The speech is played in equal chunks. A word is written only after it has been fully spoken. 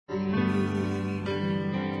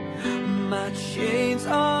My chains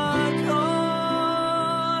are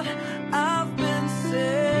gone, I've been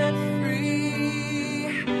set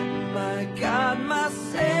free. My God, my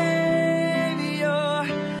Savior.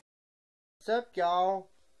 What's up, y'all?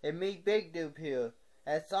 It's me, Big Dude here.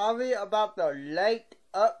 And sorry about the late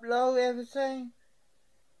upload, everything.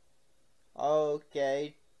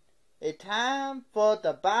 Okay. It's time for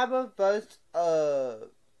the Bible verse of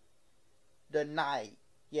the night.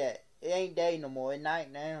 Yeah, it ain't day no more, it's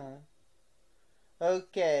night now.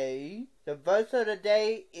 Okay, the verse of the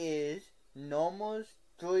day is Numbers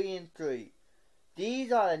 3:3.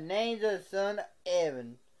 These are the names of the son of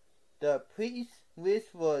Aaron, the priest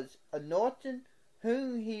which was anointed,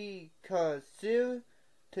 whom he considered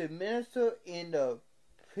to minister in the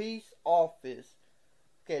priest's office.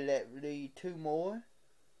 Okay, let's read two more.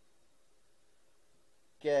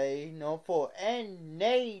 Okay, number 4. And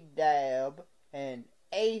Nadab and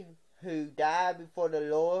Abihu died before the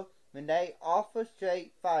Lord when they offered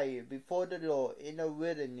straight fire before the Lord in the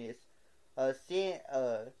wilderness of Sin,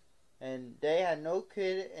 and they had no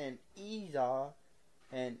credit, and Ezar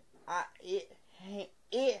and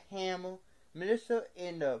Ithamar ministered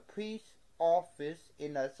in the priest's office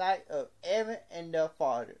in the sight of Aaron and their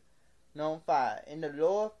father. Number 5. And the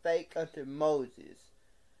Lord spake unto Moses,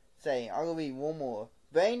 saying, I'm going to read one more.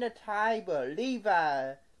 Bring the tribe of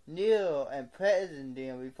Levi near and present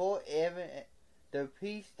them before Aaron the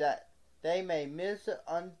priest, that they may minister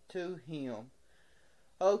unto him.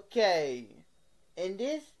 Okay, in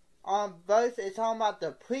this verse it's talking about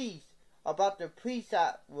the priest,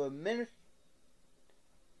 that will minister,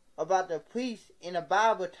 about the priests in the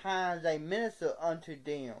Bible times they minister unto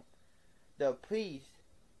them. The priest,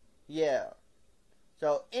 yeah.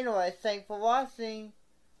 So anyway, thanks for watching.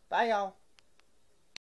 Bye, y'all.